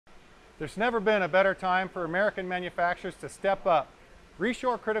There's never been a better time for American manufacturers to step up,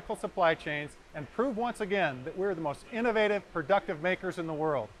 reshore critical supply chains, and prove once again that we're the most innovative, productive makers in the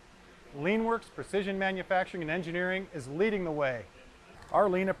world. LeanWerks Precision Manufacturing and Engineering is leading the way. Our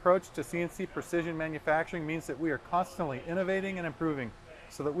lean approach to CNC precision manufacturing means that we are constantly innovating and improving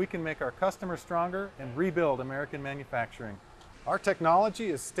so that we can make our customers stronger and rebuild American manufacturing. Our technology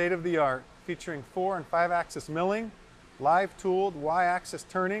is state-of-the-art, featuring 4- and 5-axis milling, live-tooled Y-axis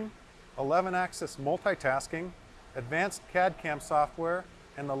turning, 11-axis multitasking, advanced CAD/CAM software,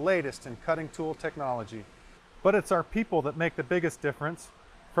 and the latest in cutting tool technology. But it's our people that make the biggest difference,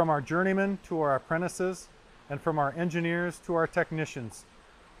 from our journeymen to our apprentices, and from our engineers to our technicians.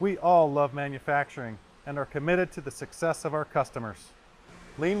 We all love manufacturing and are committed to the success of our customers.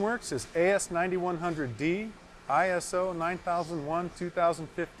 LeanWerks is AS9100D, ISO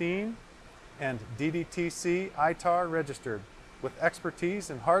 9001-2015, and DDTC ITAR registered, with expertise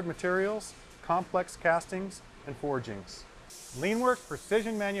in hard materials, complex castings, and forgings. LeanWerks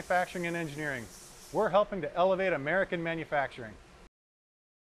Precision Manufacturing and Engineering. We're helping to elevate American manufacturing.